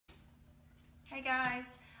Hey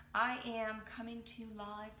guys, I am coming to you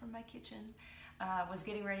live from my kitchen. Was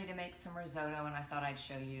getting ready to make some risotto and I thought I'd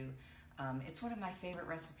show you. It's one of my favorite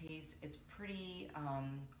recipes. It's pretty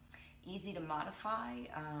easy to modify.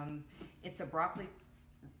 It's a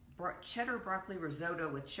cheddar broccoli risotto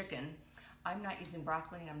with chicken. I'm not using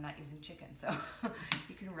broccoli and I'm not using chicken, so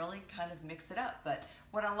you can really kind of mix it up. But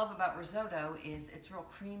what I love about risotto is it's real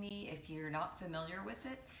creamy. If you're not familiar with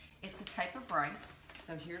it, it's a type of rice.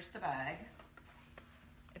 So here's the bag.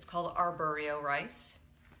 It's called arborio rice.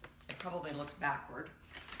 It probably looks backward,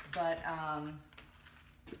 but I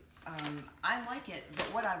like it.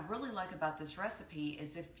 But what I really like about this recipe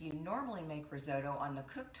is if you normally make risotto on the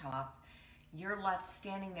cooktop, you're left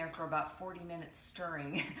standing there for about 40 minutes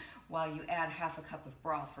stirring while you add half a cup of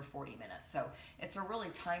broth for 40 minutes. So it's a really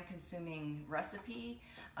time-consuming recipe,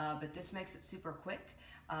 but this makes it super quick.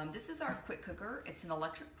 This is our quick cooker. It's an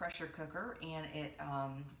electric pressure cooker, and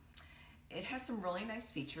it has some really nice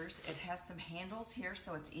features. It has some handles here,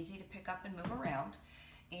 so it's easy to pick up and move around.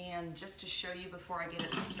 And just to show you before I get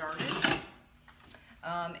it started,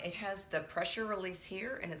 it has the pressure release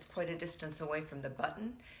here, and it's quite a distance away from the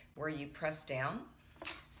button where you press down.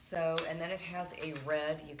 So, and then it has a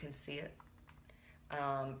red, you can see it,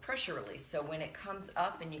 pressure release. So when it comes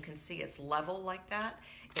up and you can see it's level like that,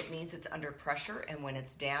 it means it's under pressure, and when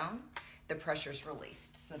it's down, the pressure's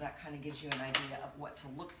released. So that kind of gives you an idea of what to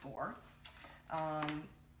look for.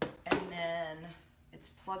 And then it's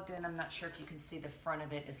plugged in. I'm not sure if you can see the front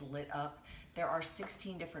of it is lit up. There are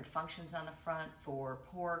 16 different functions on the front for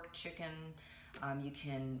pork, chicken. You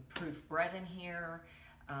can proof bread in here.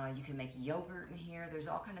 You can make yogurt in here. There's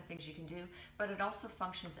all kinds of things you can do, but it also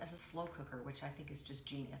functions as a slow cooker, which I think is just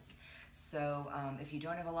genius. So if you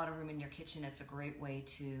don't have a lot of room in your kitchen, it's a great way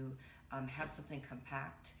to have something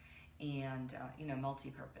compact and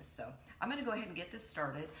multi-purpose. So I'm gonna go ahead and get this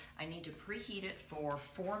started. I need to preheat it for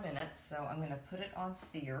 4 minutes, so I'm gonna put it on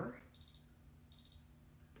sear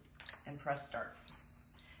and press start.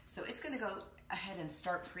 So it's gonna go ahead and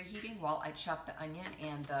start preheating while I chop the onion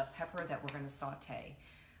and the pepper that we're gonna saute.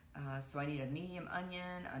 So I need a medium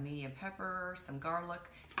onion, a medium pepper, some garlic,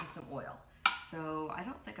 and some oil. So I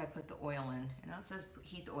don't think I put the oil in, and it says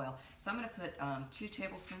heat the oil. So I'm gonna put 2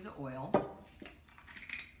 tablespoons of oil.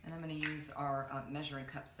 And I'm going to use our measuring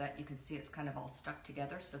cup set. You can see it's kind of all stuck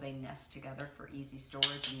together, so they nest together for easy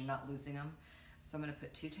storage and you're not losing them. So I'm going to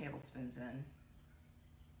put 2 tablespoons in.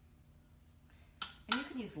 And you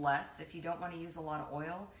can use less. If you don't want to use a lot of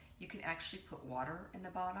oil, you can actually put water in the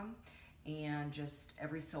bottom and just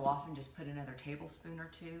every so often just put another tablespoon or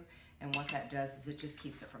 2. And what that does is it just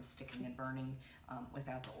keeps it from sticking and burning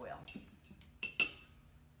without the oil.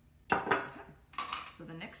 So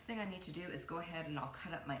the next thing I need to do is go ahead and I'll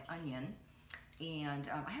cut up my onion. And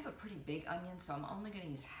I have a pretty big onion, so I'm only going to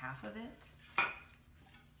use half of it.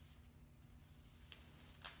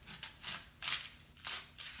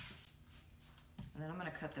 And then I'm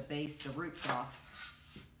going to cut the base, the roots off,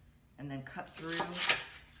 and then cut through.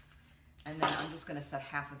 And then I'm just going to set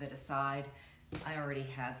half of it aside. I already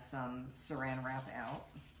had some saran wrap out.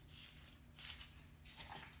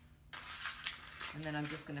 And then I'm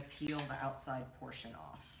just going to peel the outside portion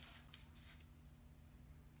off.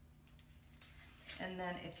 And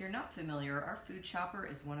then if you're not familiar, our food chopper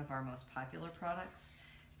is one of our most popular products.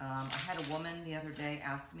 I had a woman the other day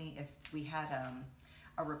ask me if we had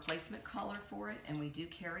a replacement collar for it, and we do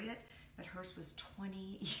carry it, but hers was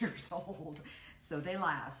 20 years old. So they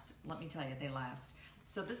last, let me tell you, they last.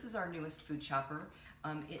 So this is our newest food chopper.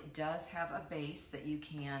 It does have a base that you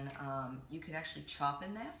can actually chop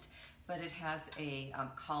in that. But it has a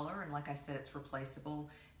collar, and like I said, it's replaceable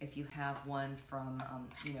if you have one from,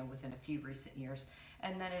 within a few recent years.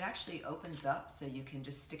 And then it actually opens up, so you can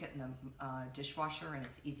just stick it in the dishwasher, and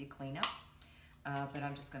it's easy cleanup. But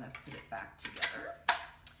I'm just going to put it back together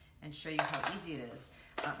and show you how easy it is.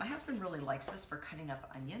 My husband really likes this for cutting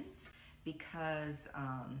up onions because,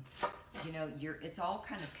 it's all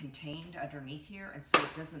kind of contained underneath here, and so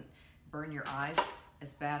it doesn't burn your eyes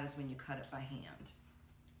as bad as when you cut it by hand.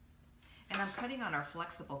 And I'm cutting on our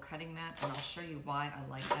flexible cutting mat, and I'll show you why I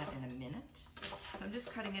like that in a minute. So I'm just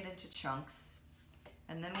cutting it into chunks.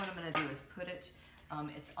 And then what I'm going to do is put it,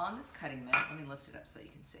 it's on this cutting mat. Let me lift it up so you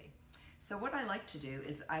can see. So what I like to do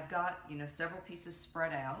is I've got, several pieces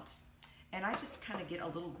spread out, and I just kind of get a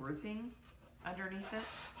little grouping underneath it.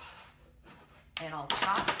 And I'll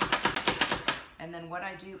chop. And then what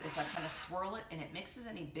I do is I kind of swirl it, and it mixes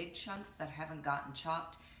any big chunks that haven't gotten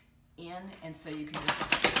chopped in, and so you can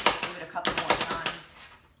just give it a couple more times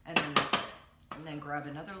and then grab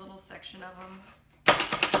another little section of them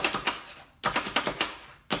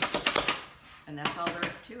And that's all there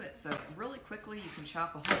is to it. So really quickly, you can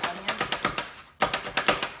chop a whole onion.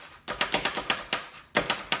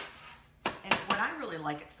 And what I really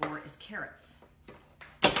like it for is carrots.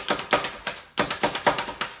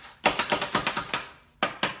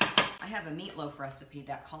 I have a meatloaf recipe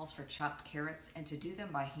that calls for chopped carrots, and to do them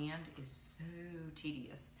by hand is so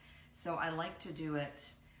tedious. So I like to do it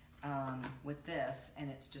with this, and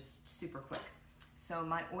it's just super quick. So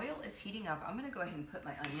my oil is heating up. I'm gonna go ahead and put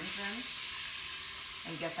my onions in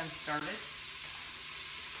and get them started.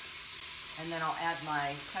 And then I'll add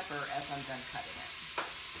my pepper as I'm done cutting it.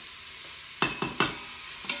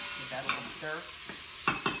 Give that a little stir.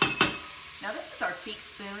 Now this is our teak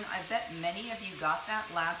spoon. I bet many of you got that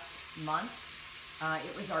last month.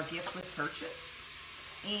 It was our gift with purchase.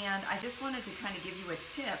 And I just wanted to kind of give you a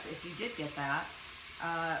tip if you did get that.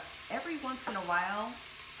 Every once in a while,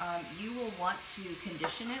 you will want to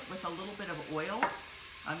condition it with a little bit of oil.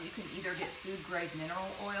 You can either get food grade mineral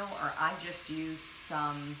oil, or I just used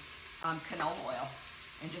some canola oil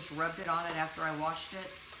and just rubbed it on it after I washed it.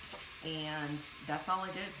 And that's all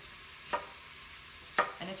I did.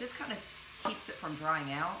 And it just kind of keeps it from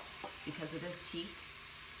drying out because it is teak.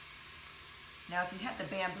 Now, if you had the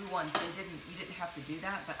bamboo ones, you didn't have to do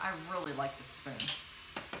that, but I really like the spoon.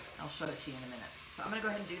 I'll show it to you in a minute. So I'm gonna go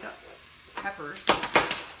ahead and do the peppers,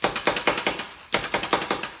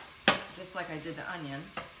 just like I did the onion.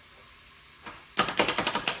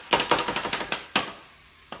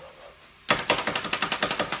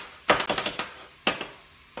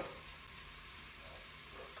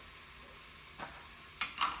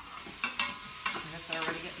 And it's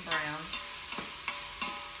already getting brown.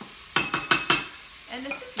 And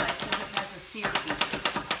this is nice because it has a sear feature.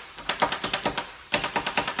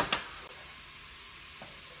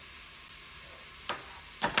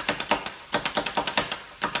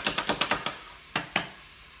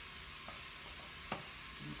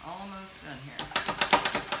 I'm almost done here.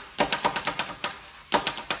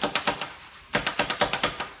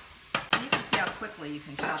 And you can see how quickly you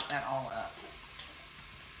can chop that all up.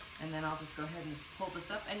 And then I'll just go ahead and pull this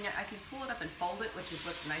up. And I can pull it up and fold it, which is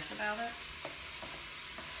what's nice about it.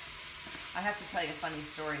 I have to tell you a funny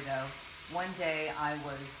story though. One day I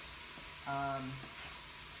was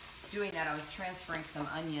doing that. I was transferring some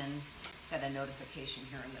onion. Got a notification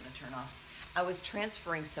here I'm going to turn off. I was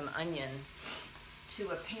transferring some onion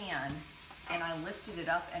to a pan, and I lifted it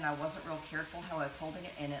up, and I wasn't real careful how I was holding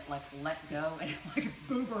it, and it like let go, and it like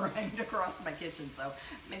boomeranged across my kitchen. So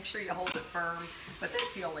make sure you hold it firm. But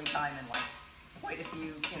that's the only time in like quite a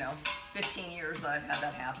few, 15 years that I've had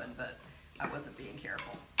that happen, but I wasn't being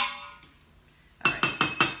careful. All right,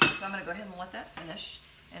 so I'm gonna go ahead and let that finish,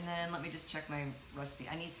 and then let me just check my recipe.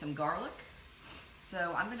 I need some garlic,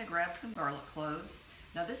 so I'm gonna grab some garlic cloves.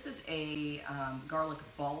 Now this is a garlic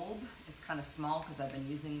bulb. It's kind of small because I've been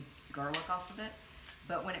using garlic off of it,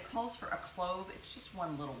 but when it calls for a clove, it's just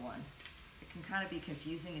one little one. It can kind of be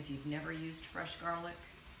confusing if you've never used fresh garlic.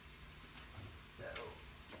 So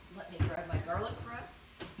let me grab my garlic press.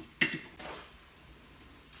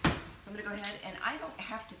 So I'm going to go ahead, and I don't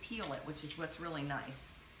have to peel it, which is what's really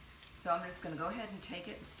nice. So I'm just going to go ahead and take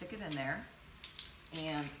it and stick it in there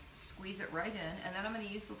and squeeze it right in. And then I'm going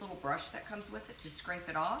to use the little brush that comes with it to scrape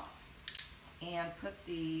it off and put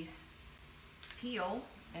the peel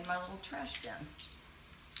in my little trash bin.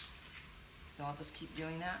 So I'll just keep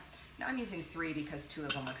doing that. Now I'm using 3 because 2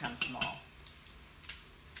 of them are kind of small.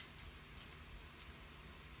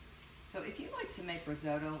 So if you'd like to make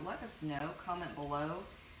risotto, let us know, comment below.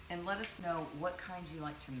 And let us know what kind you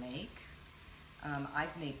like to make.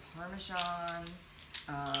 I've made Parmesan,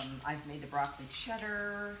 I've made the broccoli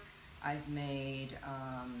cheddar, I've made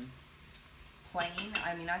plain.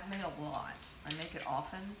 I mean, I've made a lot. I make it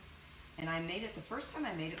often. And I made it, the first time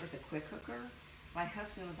I made it with a quick cooker, my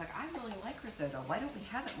husband was like, I really like risotto. Why don't we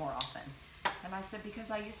have it more often? And I said,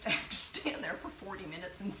 because I used to have to stand there for 40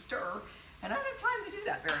 minutes and stir, and I don't have time to do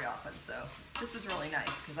that very often. So this is really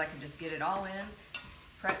nice because I can just get it all in.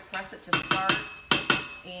 Press it to start,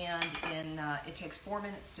 and it takes 4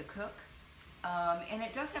 minutes to cook. And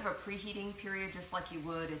it does have a preheating period, just like you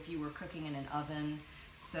would if you were cooking in an oven.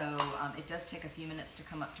 So it does take a few minutes to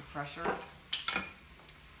come up to pressure.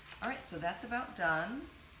 All right, so that's about done.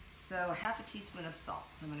 So half a teaspoon of salt.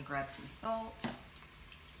 So I'm going to grab some salt.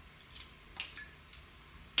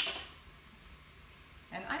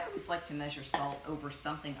 And I always like to measure salt over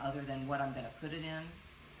something other than what I'm going to put it in.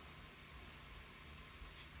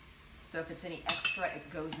 So if it's any extra,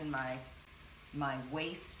 it goes in my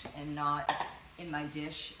waste and not in my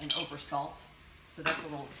dish and over salt. So that's a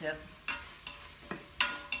little tip.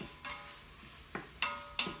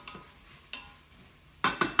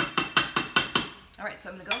 so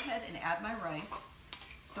I'm gonna go ahead and add my rice.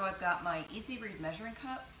 So I've got my Easy Read measuring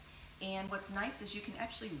cup, and what's nice is you can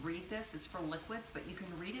actually read this. It's for liquids, but you can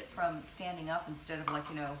read it from standing up instead of, like,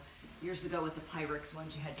 you know, years ago with the Pyrex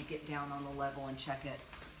ones, you had to get down on the level and check it.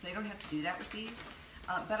 So you don't have to do that with these.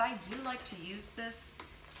 But I do like to use this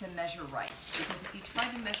to measure rice, because if you try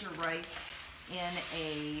to measure rice in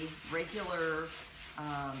a regular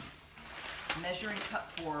measuring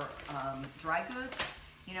cup for dry goods,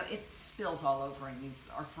 you know, it spills all over and you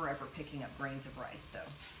are forever picking up grains of rice. So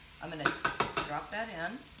I'm gonna drop that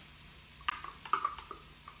in.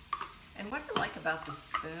 And what I like about this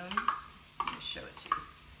spoon, let me show it to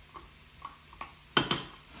you,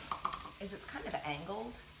 is it's kind of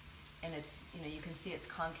angled, and it's, you know, you can see it's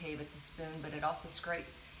concave, it's a spoon, but it also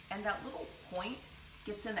scrapes. And that little point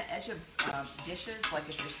gets in the edge of dishes, like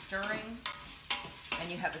if you're stirring and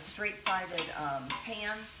you have a straight-sided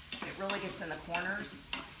pan, it really gets in the corners.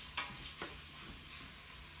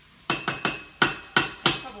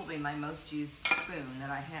 It's probably my most used spoon that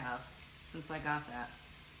I have since I got that.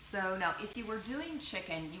 So now, if you were doing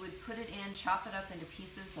chicken, you would put it in, chop it up into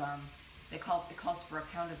pieces. It calls for a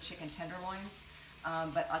pound of chicken tenderloins,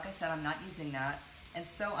 but like I said, I'm not using that. And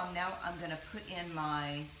so I'm gonna put in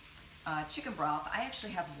my chicken broth. I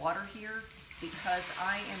actually have water here because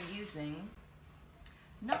I am using,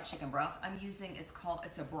 not chicken broth, I'm using, it's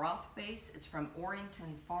a broth base. It's from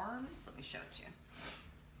Orrington Farms. Let me show it to you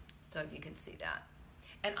so you can see that.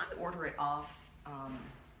 And I order it off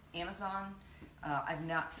Amazon. I've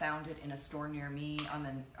not found it in a store near me. I'm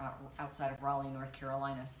in outside of Raleigh, North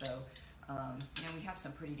Carolina, so you know, we have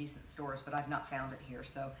some pretty decent stores, but I've not found it here.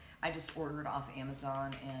 So I just order it off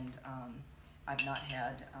Amazon, and I've not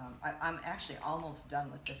had, I'm actually almost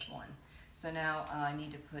done with this one. So now I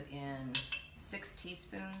need to put in 6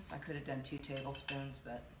 teaspoons. I could have done 2 tablespoons,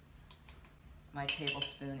 but my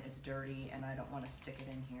tablespoon is dirty and I don't want to stick it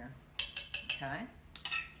in here. Okay,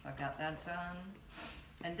 so I've got that done.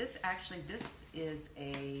 And this is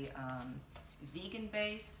a vegan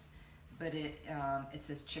base, but it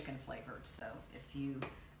says chicken flavored. So if you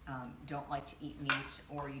don't like to eat meat,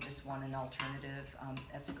 or you just want an alternative,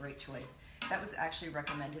 that's a great choice. That was actually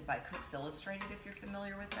recommended by Cooks Illustrated, if you're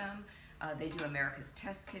familiar with them. They do America's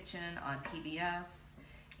Test Kitchen on PBS,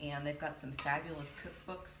 and they've got some fabulous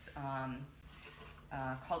cookbooks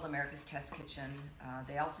called America's Test Kitchen.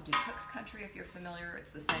 They also do Cook's Country, if you're familiar.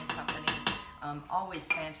 It's the same company. Always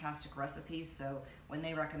fantastic recipes, so when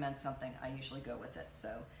they recommend something, I usually go with it. So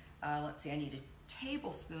let's see, I need a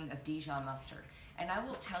tablespoon of Dijon mustard. And I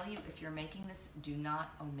will tell you, if you're making this, do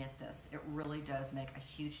not omit this. It really does make a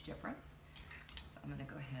huge difference. So I'm gonna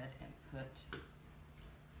go ahead and put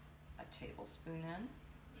a tablespoon in.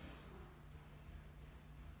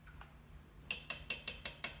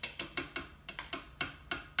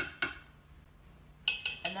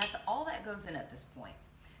 And that's all that goes in at this point.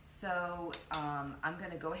 So I'm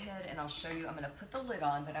gonna go ahead and I'll show you, I'm gonna put the lid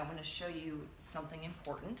on, but I wanna show you something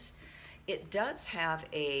important. It does have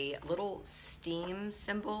a little steam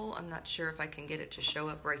symbol. I'm not sure if I can get it to show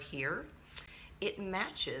up right here. It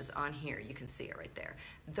matches on here, you can see it right there.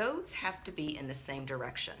 Those have to be in the same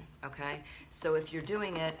direction, okay? So if you're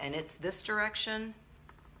doing it and it's this direction,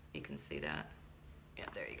 you can see that. Yeah,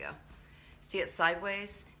 there you go. See it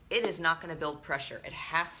sideways? It is not gonna build pressure. It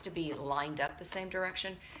has to be lined up the same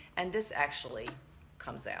direction, and this actually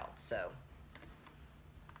comes out, so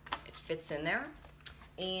it fits in there.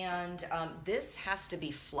 And this has to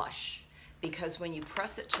be flush, because when you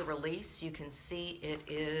press it to release, you can see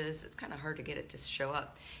it's kind of hard to get it to show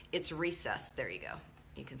up. It's recessed, there you go.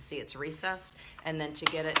 You can see it's recessed, and then to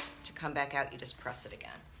get it to come back out, you just press it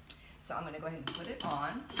again. So I'm gonna go ahead and put it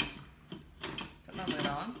on, put my lid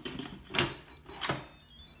on.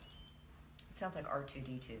 It sounds like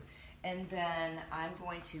R2-D2. And then I'm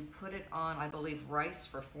going to put it on, I believe, rice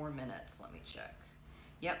for 4 minutes. Let me check.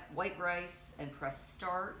 Yep, white rice, and press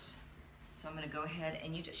start. So I'm gonna go ahead,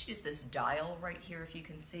 and you just use this dial right here, if you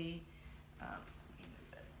can see.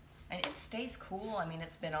 And it stays cool. I mean,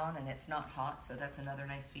 it's been on and it's not hot, so that's another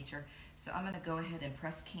nice feature. So I'm gonna go ahead and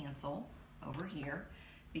press cancel over here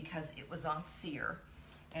because it was on sear.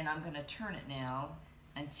 And I'm gonna turn it now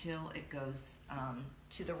until it goes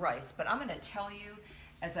to the rice. But I'm gonna tell you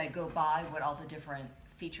as I go by what all the different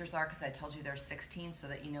features are, because I told you there's 16, so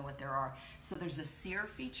that you know what there are. So there's a sear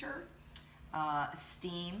feature,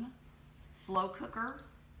 steam, slow cooker,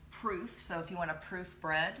 proof. So if you want to proof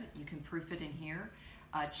bread, you can proof it in here.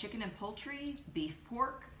 Chicken and poultry, beef,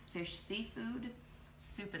 pork, fish, seafood,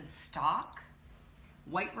 soup and stock,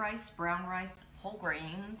 white rice, brown rice, whole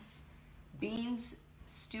grains, beans,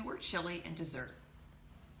 stew or chili, and dessert.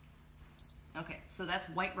 Okay, so that's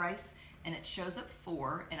white rice. and it shows up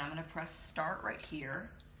 4, and I'm gonna press start right here.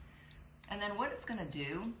 And then what it's gonna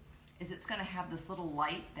do is it's gonna have this little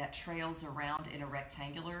light that trails around in a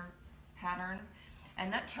rectangular pattern,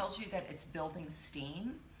 and that tells you that it's building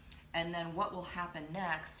steam. And then what will happen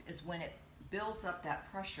next is when it builds up that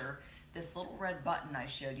pressure, this little red button I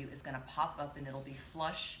showed you is gonna pop up, and it'll be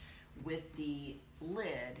flush with the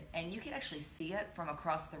lid, and you can actually see it from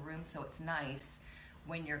across the room, so it's nice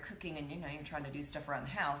when you're cooking and you're trying to do stuff around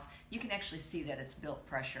the house. You can actually see that it's built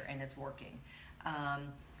pressure and it's working.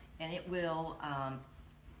 And it will,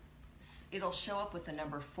 it'll show up with the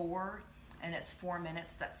number 4, and it's 4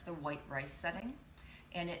 minutes. That's the white rice setting,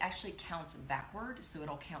 and it actually counts backward, so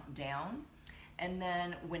it'll count down. And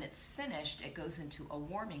then when it's finished, it goes into a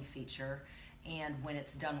warming feature, and when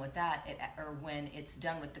it's done with that, or when it's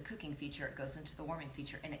done with the cooking feature, it goes into the warming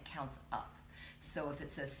feature, and it counts up. So if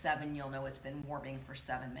it says 7, you'll know it's been warming for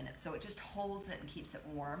 7 minutes. So it just holds it and keeps it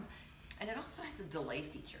warm. And it also has a delay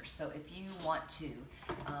feature. So if you want to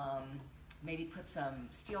maybe put some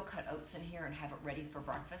steel cut oats in here and have it ready for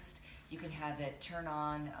breakfast, you can have it turn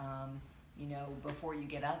on before you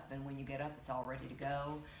get up, and when you get up, it's all ready to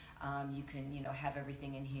go. You can have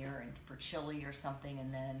everything in here and for chili or something,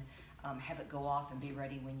 and then have it go off and be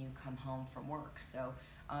ready when you come home from work. So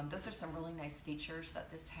those are some really nice features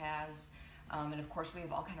that this has. And of course, we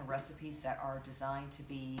have all kind of recipes that are designed to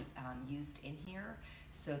be used in here.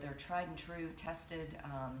 So they're tried and true, tested.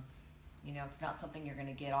 It's not something you're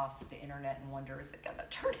gonna get off the internet and wonder, is it gonna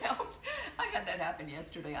turn out? I had that happen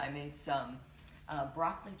yesterday. I made some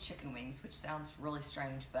broccoli chicken wings, which sounds really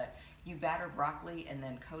strange, but you batter broccoli and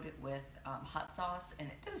then coat it with hot sauce, and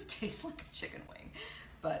it does taste like a chicken wing.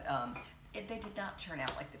 But they did not turn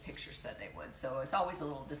out like the picture said they would. So it's always a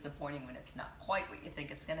little disappointing when it's not quite what you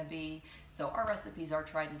think it's gonna be. So our recipes are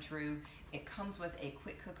tried and true. It comes with a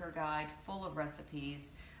quick cooker guide full of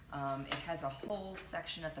recipes. It has a whole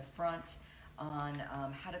section at the front on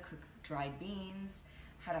how to cook dried beans,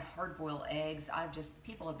 how to hard boil eggs.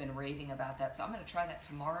 People have been raving about that, so I'm gonna try that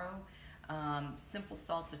tomorrow. Simple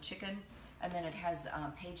salsa chicken, and then it has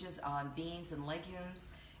pages on beans and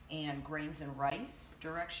legumes and grains and rice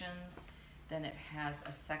directions. Then it has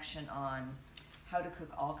a section on how to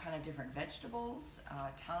cook all kind of different vegetables,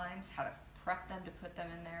 times, how to prep them to put them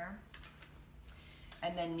in there,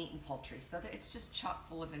 and then meat and poultry. So it's just chock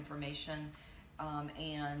full of information,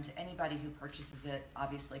 and anybody who purchases it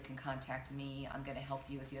obviously can contact me. I'm gonna help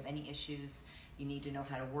you if you have any issues, you need to know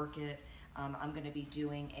how to work it. I'm gonna be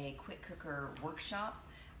doing a quick cooker workshop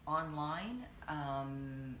online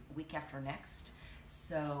week after next.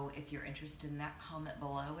 So if you're interested in that, comment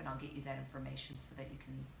below and I'll get you that information so that you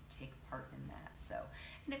can take part in that. So,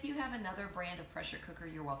 and if you have another brand of pressure cooker,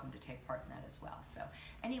 you're welcome to take part in that as well. So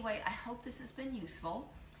anyway, I hope this has been useful.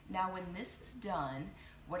 Now when this is done,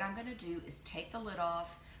 what I'm gonna do is take the lid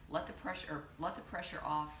off, let the pressure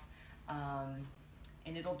off,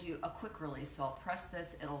 and it'll do a quick release. So I'll press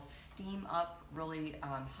this, it'll steam up really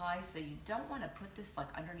high. So you don't wanna put this like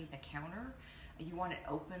underneath a counter. You want it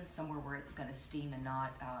open somewhere where it's gonna steam and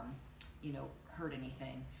not, hurt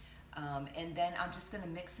anything. And then I'm just gonna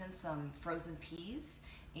mix in some frozen peas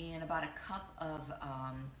and about a cup of,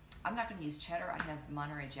 I'm not gonna use cheddar, I have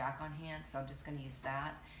Monterey Jack on hand, so I'm just gonna use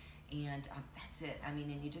that. And that's it. I mean,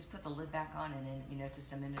 and you just put the lid back on, and in,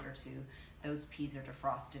 just a minute or two, those peas are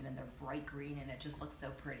defrosted and they're bright green, and it just looks so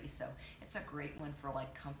pretty. So it's a great one for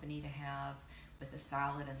like company to have with a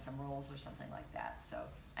salad and some rolls or something like that. So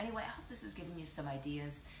anyway, I hope this has given you some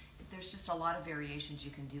ideas. There's just a lot of variations you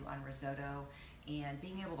can do on risotto, and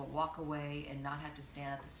being able to walk away and not have to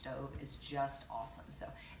stand at the stove is just awesome. So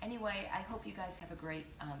anyway, I hope you guys have a great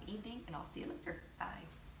evening, and I'll see you later. Bye.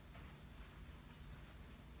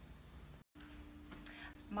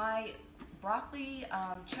 My broccoli,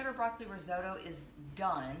 cheddar broccoli risotto is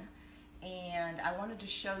done, and I wanted to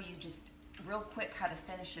show you just real quick how to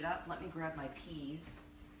finish it up. Let me grab my peas.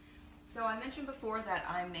 So I mentioned before that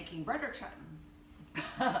I'm making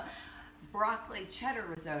broccoli cheddar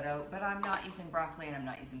risotto, but I'm not using broccoli and I'm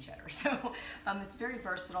not using cheddar. So it's very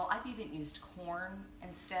versatile. I've even used corn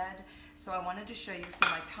instead. So I wanted to show you, so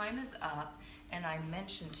my time is up, and I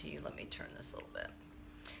mentioned to you, let me turn this a little bit.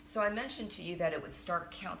 So I mentioned to you that it would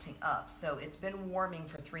start counting up. So it's been warming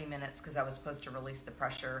for 3 minutes because I was supposed to release the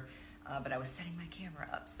pressure, but I was setting my camera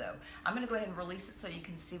up. So I'm gonna go ahead and release it so you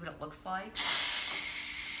can see what it looks like.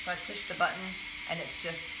 So I push the button and it's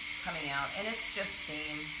just coming out, and it's just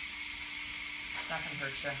steam. It's not gonna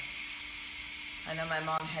hurt you. I know my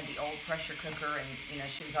mom had the old pressure cooker, and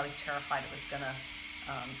she was always terrified it was gonna,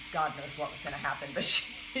 God knows what was gonna happen, but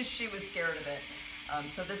she was scared of it.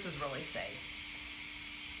 So this is really safe.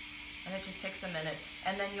 And it just takes a minute.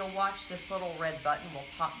 And then you'll watch this little red button will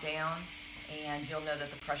pop down, and you'll know that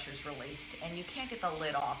the pressure's released. And you can't get the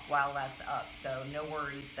lid off while that's up, so no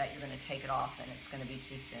worries that you're gonna take it off and it's gonna be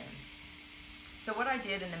too soon. So what I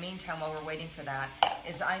did in the meantime while we're waiting for that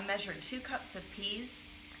is I measured 2 cups of peas,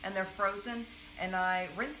 and they're frozen, and I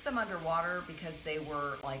rinsed them underwater because they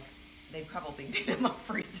were like, they probably been in my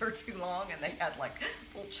freezer too long, and they had like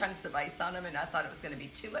little chunks of ice on them, and I thought it was gonna be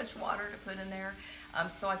too much water to put in there.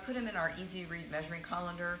 So I put them in our Easy Read measuring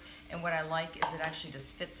colander, and what I like is it actually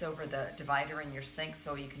just fits over the divider in your sink,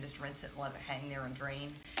 so you can just rinse it and let it hang there and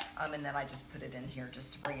drain. And then I just put it in here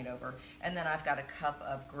just to bring it over. And then I've got a cup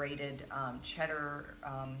of grated cheddar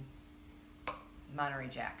Monterey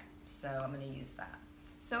Jack, so I'm gonna use that.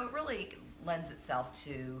 So it really lends itself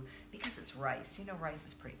to, because it's rice, you know rice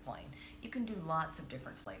is pretty plain, you can do lots of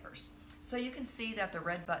different flavors. So you can see that the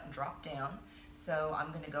red button dropped down, so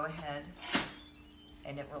I'm gonna go ahead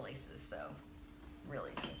and it releases, so real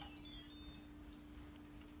easy.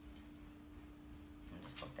 I'll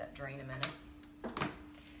just let that drain a minute.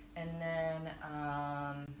 And then,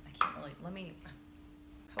 I can't really, let me,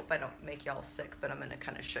 hope I don't make y'all sick, but I'm gonna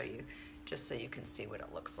kind of show you just so you can see what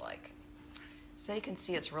it looks like. So you can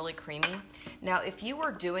see it's really creamy. Now, if you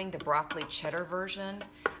were doing the broccoli cheddar version,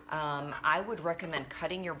 I would recommend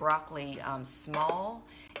cutting your broccoli small,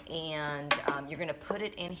 and you're gonna put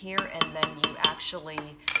it in here, and then you actually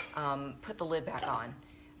put the lid back on.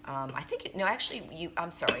 I think, no, actually,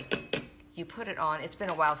 I'm sorry. You put it on, it's been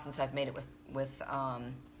a while since I've made it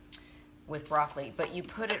with broccoli, but you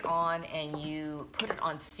put it on and you put it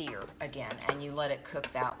on sear again, and you let it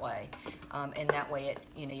cook that way. And that way it,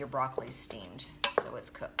 you know, your broccoli's steamed, so it's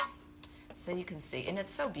cooked. So you can see, and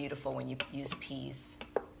it's so beautiful when you use peas.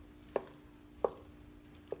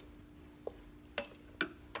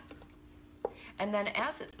 And then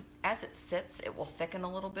as it sits, it will thicken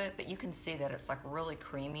a little bit, but you can see that it's like really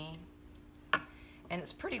creamy. And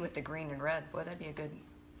it's pretty with the green and red. Boy, that'd be a good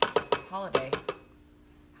holiday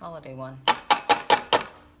one.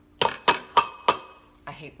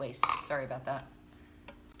 I hate waste, sorry about that.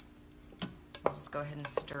 So I'll just go ahead and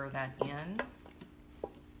stir that in.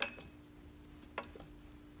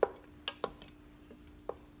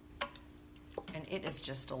 And it is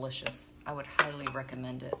just delicious. I would highly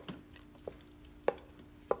recommend it.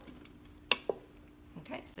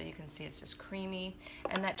 Okay, so you can see it's just creamy,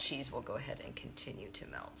 and that cheese will go ahead and continue to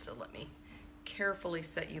melt. So let me carefully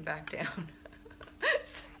set you back down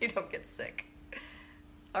so you don't get sick.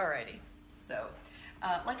 Alrighty, so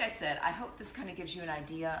like I said, I hope this kind of gives you an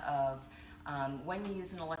idea of when you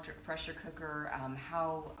use an electric pressure cooker,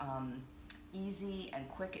 how easy and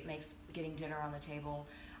quick it makes getting dinner on the table.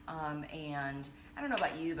 And I don't know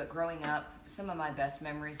about you, but growing up, some of my best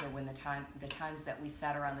memories are when the times that we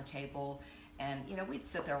sat around the table, and you know, we'd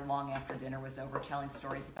sit there long after dinner was over telling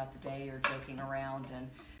stories about the day or joking around, and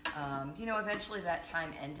you know, eventually that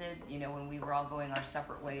time ended, you know, when we were all going our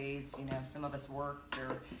separate ways. You know, some of us worked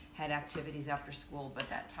or had activities after school, but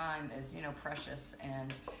that time is, you know, precious,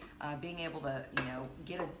 and being able to, you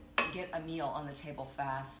know, get a meal on the table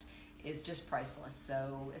fast is just priceless,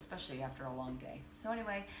 so especially after a long day. So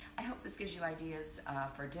anyway, I hope this gives you ideas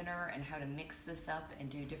for dinner and how to mix this up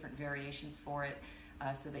and do different variations for it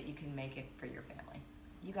so that you can make it for your family.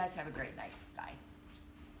 You guys have a great night. Bye.